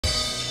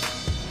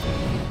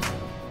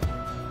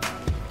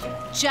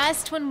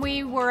Just when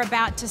we were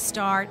about to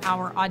start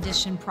our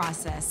audition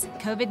process,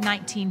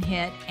 COVID-19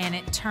 hit and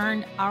it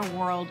turned our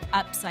world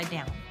upside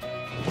down.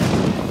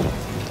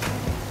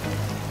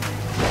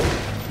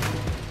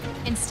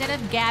 Instead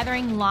of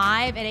gathering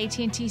live at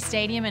AT&T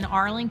Stadium in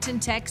Arlington,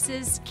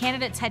 Texas,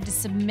 candidates had to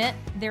submit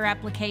their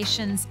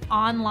applications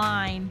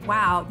online.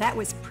 Wow, that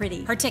was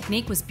pretty. Her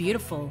technique was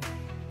beautiful.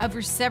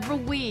 Over several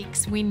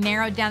weeks, we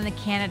narrowed down the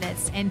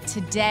candidates, and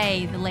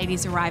today the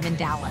ladies arrive in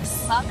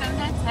Dallas. Welcome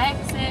to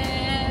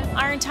Texas.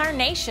 Our entire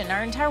nation,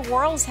 our entire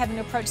world is having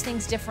to approach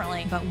things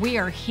differently, but we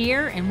are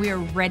here and we are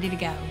ready to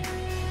go.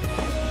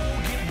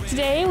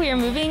 Today we are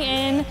moving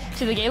in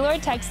to the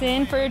Gaylord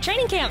Texan for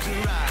training camp.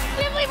 I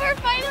can't believe we're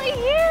finally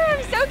here.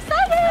 I'm so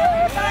excited.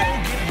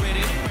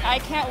 I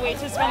can't wait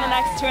to spend the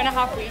next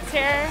 2.5 weeks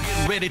here.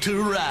 Ready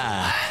to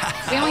ride.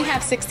 We only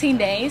have 16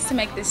 days to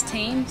make this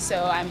team,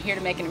 so I'm here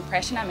to make an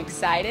impression. I'm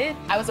excited.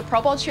 I was a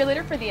Pro Bowl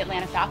cheerleader for the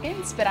Atlanta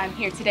Falcons, but I'm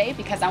here today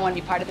because I want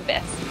to be part of the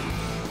best.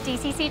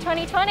 DCC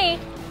 2020.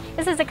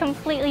 This is a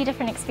completely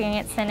different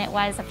experience than it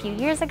was a few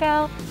years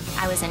ago.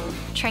 I was in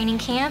training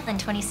camp in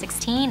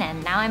 2016,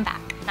 and now I'm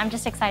back. I'm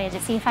just excited to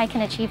see if I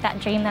can achieve that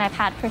dream that I've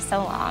had for so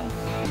long.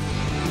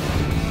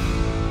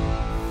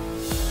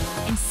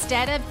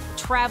 Instead of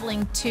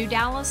traveling to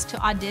Dallas to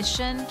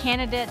audition,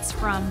 candidates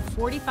from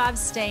 45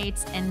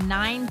 states and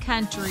 9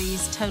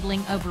 countries,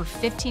 totaling over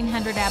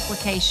 1,500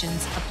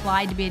 applications,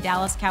 applied to be a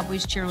Dallas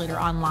Cowboys cheerleader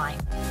online.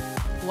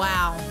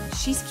 Wow,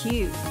 she's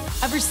cute.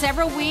 Over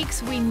several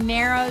weeks, we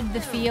narrowed the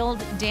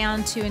field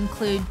down to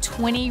include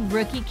 20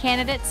 rookie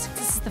candidates.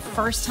 This is the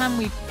first time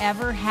we've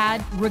ever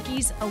had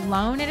rookies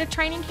alone at a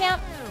training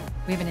camp.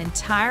 We have an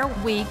entire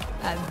week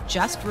of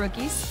just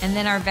rookies, and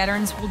then our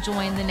veterans will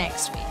join the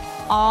next week,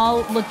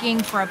 all looking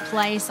for a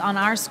place on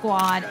our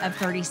squad of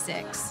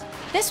 36.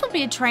 This will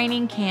be a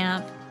training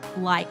camp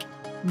like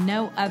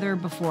no other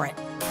before it.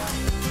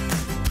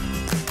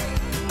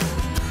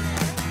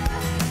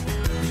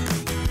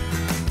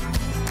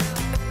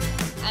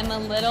 I'm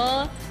a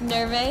little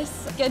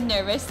nervous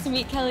to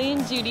meet Kelli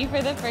and Judy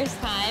for the first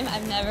time.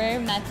 I've never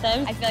met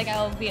them. I feel like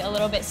I will be a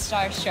little bit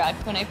starstruck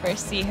when I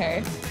first see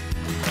her.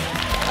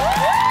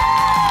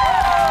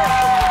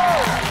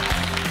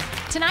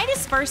 Tonight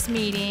is first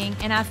meeting,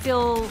 and I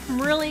feel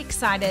really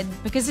excited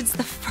because it's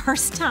the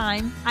first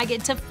time I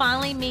get to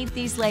finally meet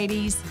these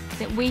ladies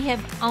that we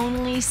have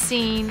only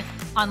seen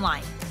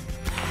online.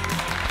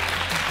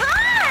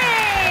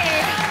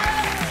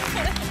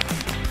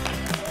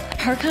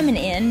 Her coming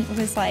in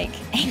was like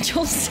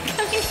angels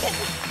coming in.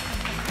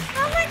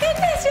 Oh my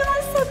goodness,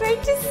 it's so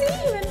great to see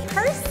you in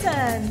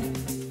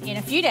person. In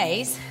a few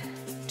days,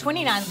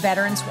 29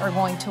 veterans are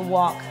going to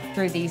walk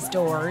through these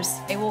doors.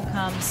 They will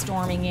come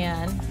storming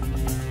in,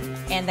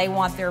 and they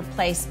want their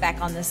place back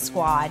on the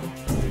squad.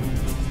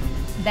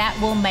 That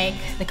will make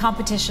the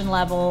competition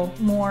level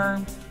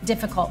more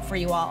difficult for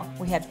you all.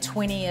 We have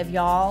 20 of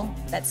y'all,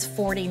 that's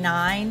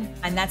 49,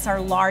 and that's our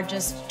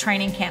largest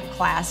training camp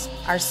class.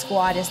 Our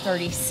squad is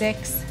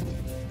 36.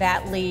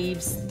 That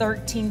leaves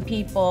 13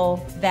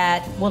 people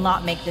that will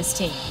not make this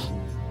team.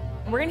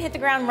 We're gonna hit the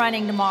ground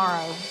running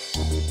tomorrow.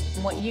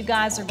 What you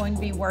guys are going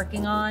to be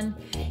working on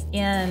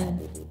in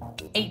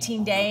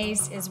 18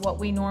 days is what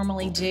we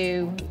normally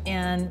do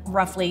in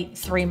roughly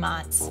 3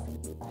 months.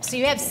 So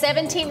you have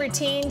 17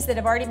 routines that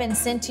have already been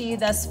sent to you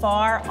thus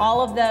far. All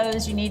of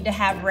those you need to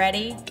have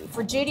ready.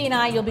 For Judy and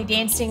I, you'll be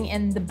dancing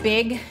in the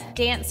big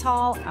dance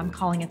hall. I'm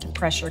calling it the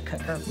pressure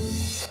cooker.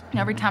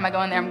 Every time I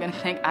go in there, I'm gonna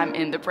think I'm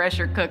in the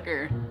pressure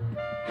cooker.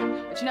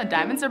 But you know,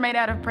 diamonds are made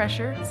out of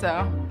pressure,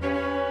 so.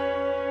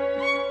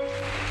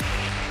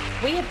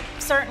 We have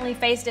certainly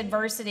faced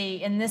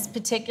adversity in this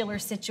particular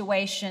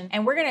situation,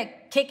 and we're gonna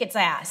kick its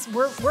ass.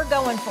 We're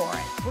going for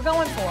it. We're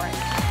going for it.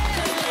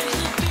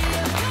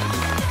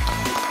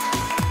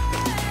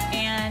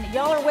 And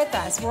y'all are with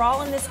us. We're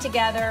all in this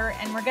together,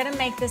 and we're gonna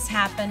make this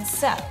happen.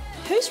 So,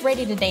 who's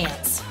ready to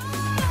dance?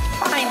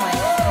 Finally.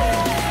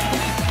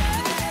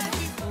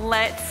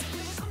 Let's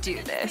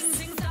do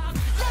this.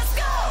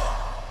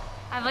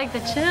 I like the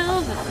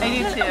chills. I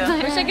do too.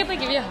 I wish I could like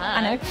give you a hug.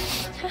 I know.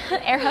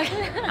 Air hug.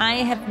 I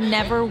have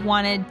never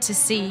wanted to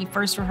see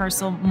first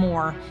rehearsal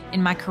more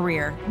in my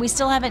career. We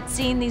still haven't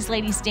seen these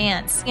ladies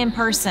dance in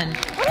person.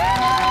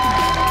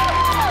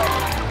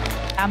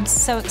 I'm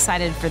so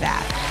excited for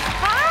that.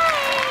 Hi!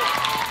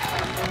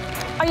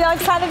 Are y'all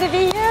excited to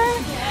be here?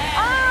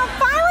 Yeah.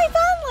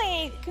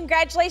 Finally!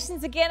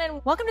 Congratulations again, and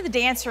welcome to the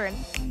dance room.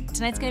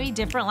 Tonight's gonna be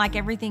different like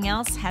everything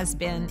else has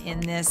been in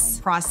this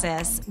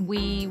process.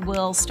 We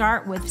will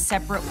start with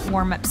separate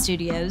warm-up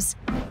studios,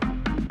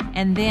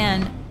 and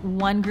then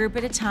one group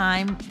at a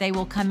time, they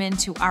will come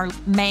into our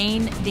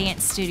main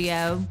dance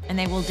studio and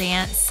they will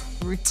dance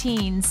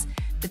routines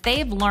that they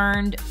have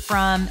learned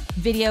from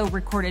video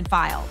recorded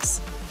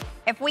files.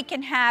 If we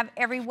can have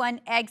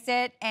everyone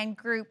exit and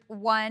group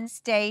 1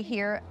 stay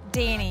here.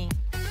 Danny,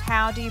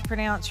 how do you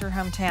pronounce your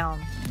hometown?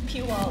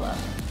 Puyallup.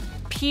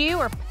 Pew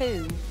or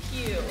poo?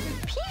 Pew.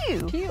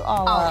 Pew. Pew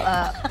all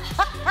up.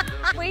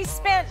 We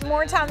spent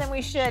more time than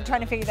we should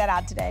trying to figure that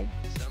out today.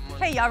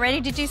 Hey, y'all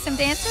ready to do some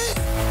dances?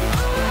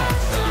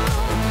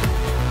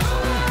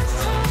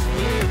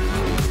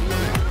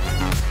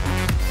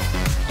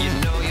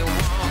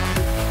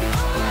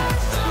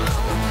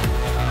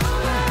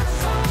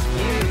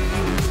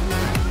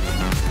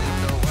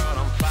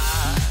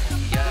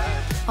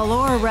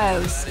 Laura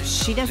Rose.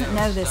 She doesn't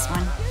know this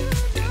one.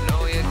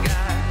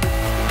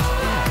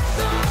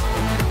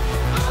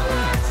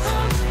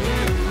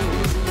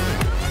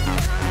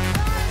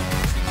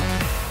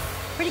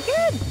 Pretty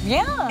good.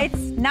 Yeah. It's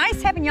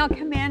nice having y'all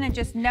come in and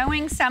just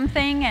knowing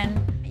something, and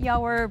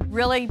y'all were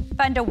really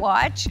fun to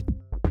watch.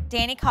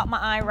 Danny caught my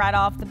eye right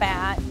off the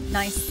bat.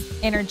 Nice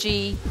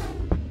energy.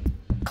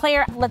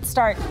 Claire, let's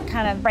start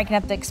kind of breaking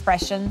up the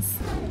expressions.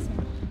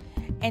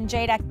 And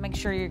Jada, make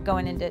sure you're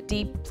going into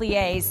deep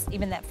plies,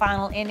 even that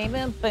final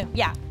ending. But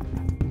yeah.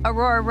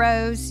 Aurora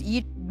Rose,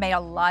 you made a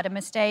lot of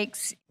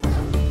mistakes.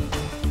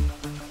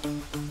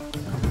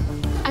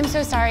 I'm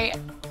so sorry.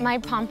 My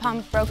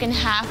pom-pom broke in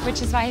half,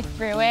 which is why I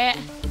threw it.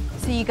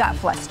 So you got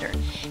flustered.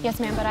 Yes,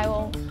 ma'am, but I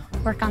will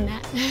work on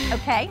that.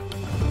 Okay.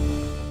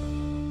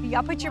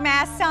 Y'all put your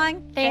masks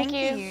on. Thank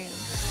you.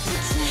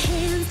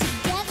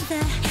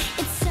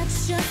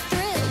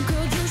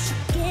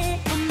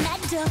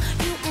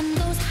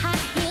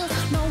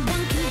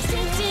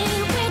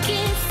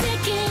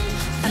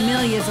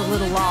 Amelia's a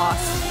little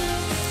lost.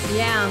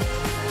 Yeah.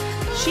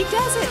 She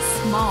does it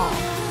small.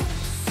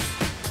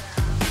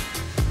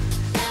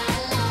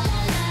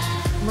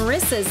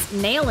 Marissa's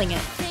nailing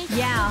it.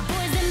 Yeah.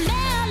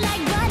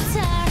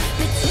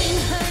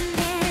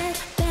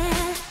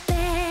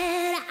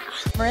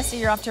 Marissa,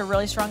 you're off to a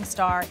really strong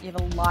start. You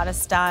have a lot of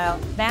style.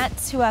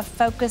 That's who I've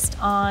focused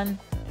on.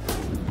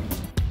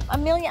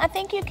 Amelia, I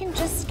think you can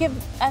just give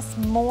us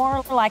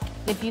more. Like,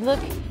 if you look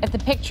at the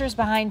pictures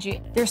behind you,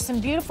 there's some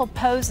beautiful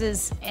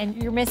poses,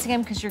 and you're missing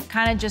them because you're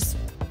kind of just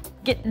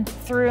getting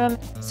through them.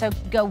 So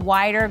go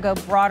wider, go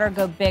broader,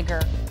 go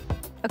bigger.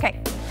 Okay.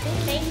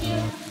 Thank you.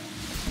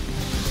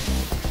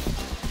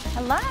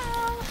 Hello.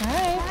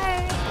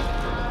 Hi.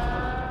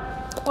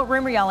 What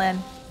room are y'all in?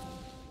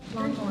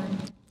 Longhorn.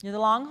 You're the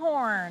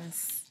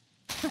Longhorns.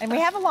 And we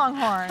have a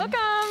Longhorn.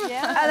 Welcome.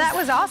 Yeah. Oh, that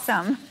was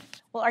awesome.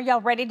 Well, are y'all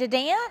ready to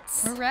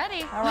dance? We're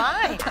ready. All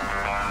right.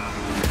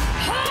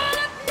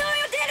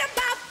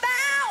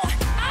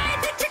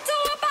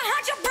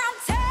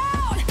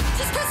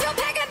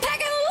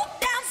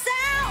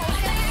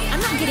 I'm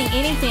not getting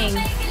anything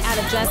out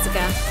of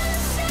Jessica.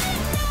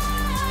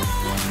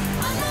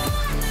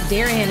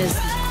 Darian is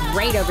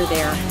great over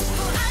there.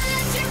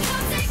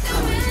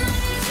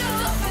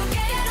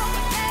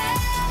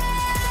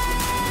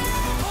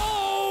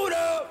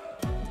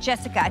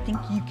 Jessica, I think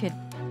you could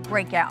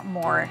break out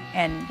more,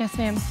 and Yes,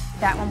 ma'am.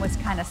 that one was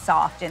kind of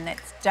soft, and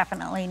it's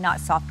definitely not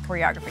soft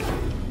choreography.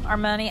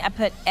 Armani, I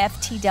put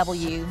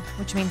FTW,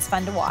 which means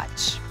fun to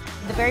watch.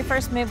 The very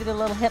first move with the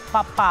little hip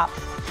hop pop,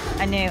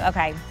 I knew,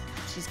 okay,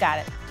 she's got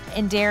it.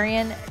 And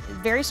Darian,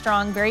 very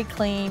strong, very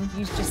clean.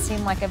 You just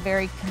seem like a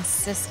very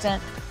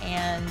consistent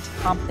and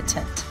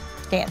competent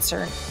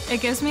dancer.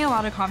 It gives me a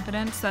lot of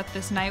confidence that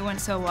this night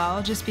went so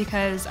well, just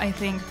because I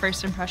think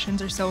first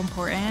impressions are so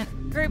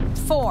important. Group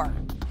 4.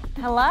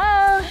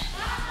 Hello.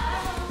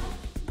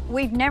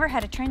 We've never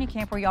had a training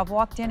camp where y'all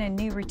walked in and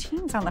knew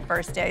routines on the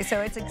first day,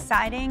 so it's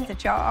exciting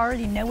that y'all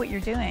already know what you're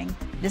doing.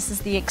 This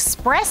is the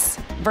express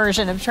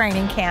version of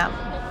training camp.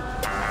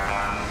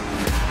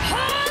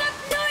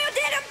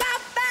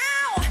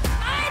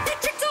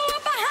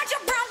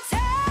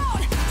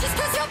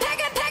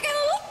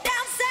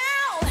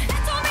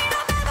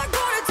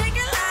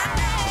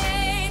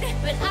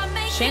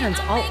 Shannon's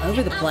all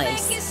over the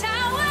place.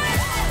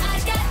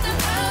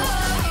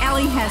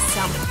 Ellie has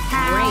some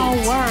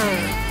power.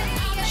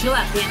 She'll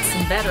outdance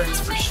some veterans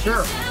for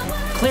sure.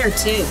 Claire,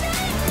 too.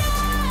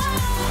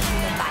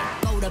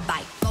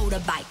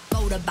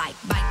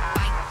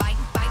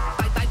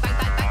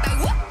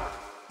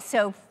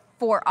 So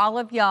for all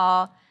of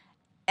y'all,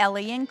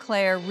 Ellie and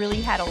Claire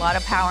really had a lot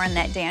of power in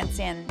that dance,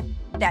 and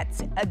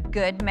that's a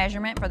good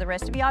measurement for the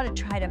rest of y'all to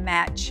try to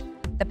match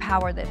the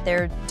power that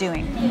they're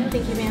doing.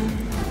 Thank you,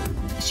 ma'am.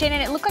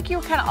 Shannon, it looked like you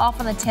were kind of off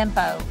on the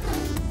tempo.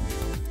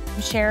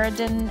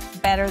 Sheridan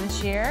better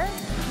this year.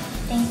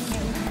 Thank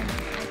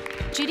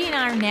you. Judy and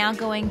I are now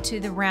going to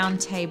the round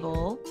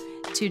table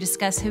to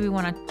discuss who we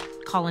want to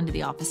call into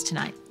the office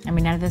tonight. I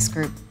mean, out of this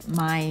group,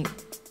 my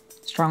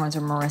strong ones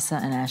are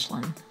Marissa and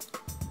Ashlyn.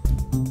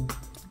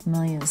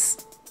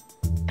 Amelia's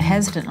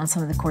hesitant on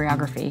some of the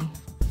choreography.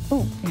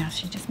 Oh, yeah,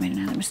 she just made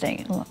another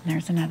mistake. Look,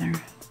 there's another.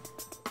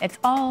 It's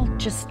all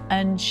just,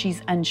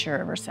 she's unsure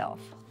of herself.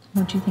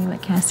 What do you think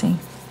about Cassie?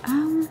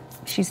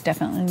 She's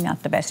definitely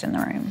not the best in the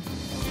room.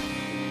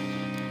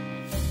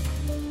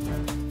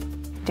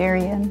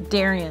 Darian.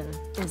 Darian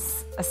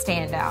is a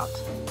standout.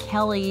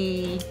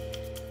 Kelli,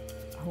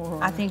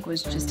 I think,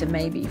 was just a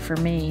maybe for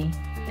me.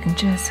 And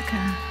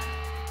Jessica.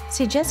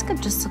 See, Jessica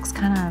just looks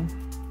kind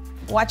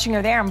of, watching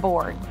her there, I'm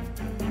bored.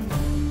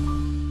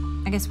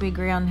 I guess we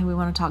agree on who we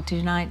want to talk to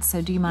tonight,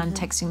 so do you mind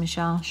texting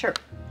Michelle? Sure.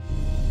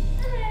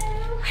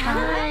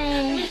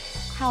 Hi.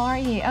 How are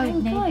you? Oh,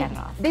 now you got it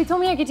off. They told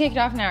me I could take it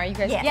off now. Are you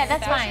guys? Yes. Yeah,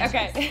 that's fine.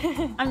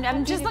 Okay.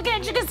 I'm just looking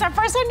at you because it's our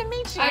first time to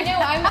meet you. I know.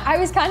 I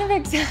was kind of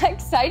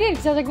excited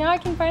because I was like, now I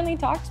can finally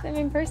talk to them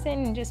in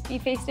person and just be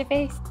face to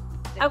face.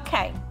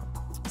 Okay.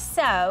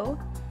 So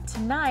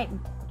tonight,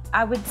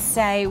 I would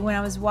say when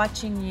I was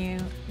watching you,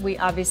 we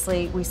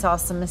saw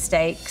some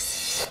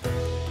mistakes.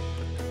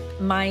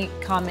 My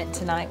comment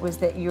tonight was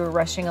that you were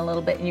rushing a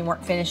little bit and you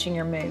weren't finishing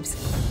your moves.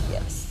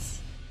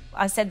 Yes.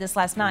 I said this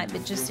last night,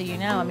 but just so you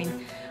know, I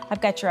mean, I've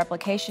got your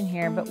application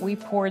here, but we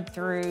poured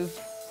through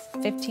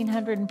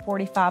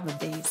 1,545 of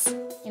these.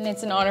 And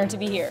it's an honor to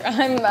be here.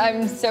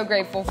 I'm so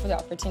grateful for the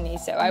opportunity,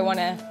 so I want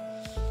to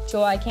do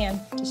all I can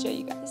to show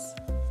you guys.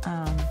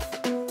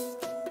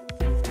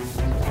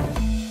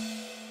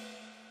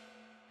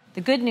 The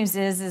good news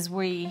is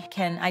we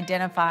can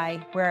identify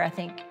where I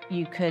think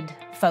you could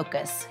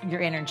focus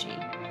your energy.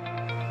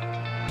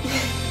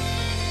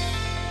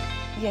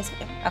 Yes,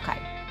 ma'am. Okay.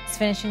 It's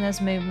finishing those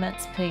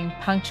movements, putting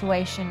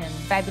punctuation and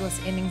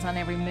fabulous endings on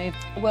every move.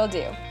 Will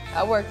do.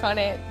 I'll work on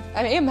it.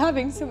 I am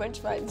having so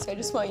much fun, so I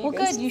just want you guys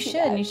to see Well, good. You should.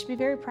 that. You should be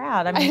very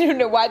proud. I don't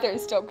know why they're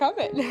still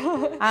coming.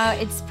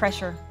 It's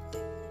pressure.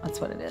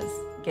 That's what it is.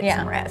 Get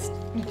some rest.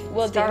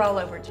 We'll Start all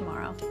over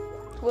tomorrow.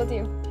 Will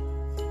do.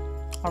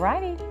 All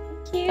righty.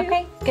 Thank you.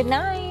 Okay, good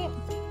night.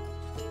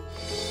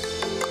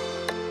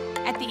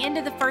 At the end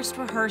of the first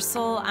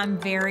rehearsal, I'm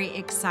very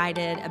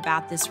excited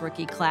about this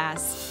rookie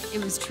class.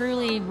 It was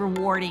truly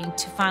rewarding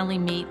to finally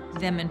meet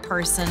them in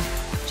person.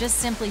 Just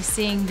simply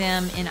seeing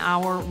them in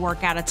our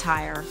workout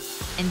attire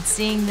and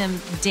seeing them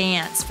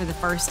dance for the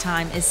first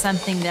time is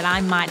something that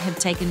I might have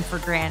taken for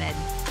granted,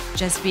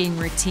 just being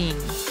routine,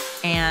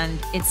 and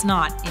it's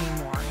not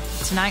anymore.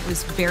 Tonight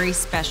was very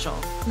special.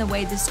 The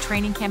way this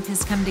training camp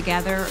has come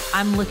together,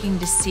 I'm looking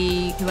to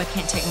see who I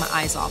can't take my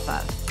eyes off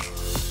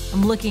of.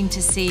 I'm looking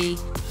to see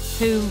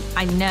who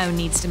I know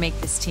needs to make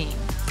this team.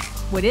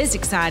 What is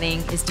exciting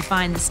is to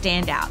find the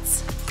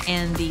standouts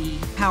and the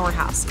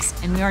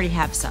powerhouses, and we already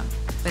have some,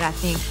 but I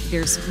think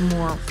there's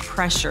more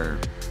pressure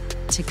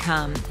to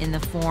come in the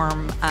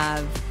form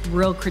of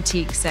real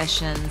critique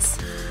sessions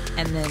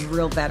and then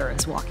real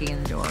veterans walking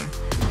in the door.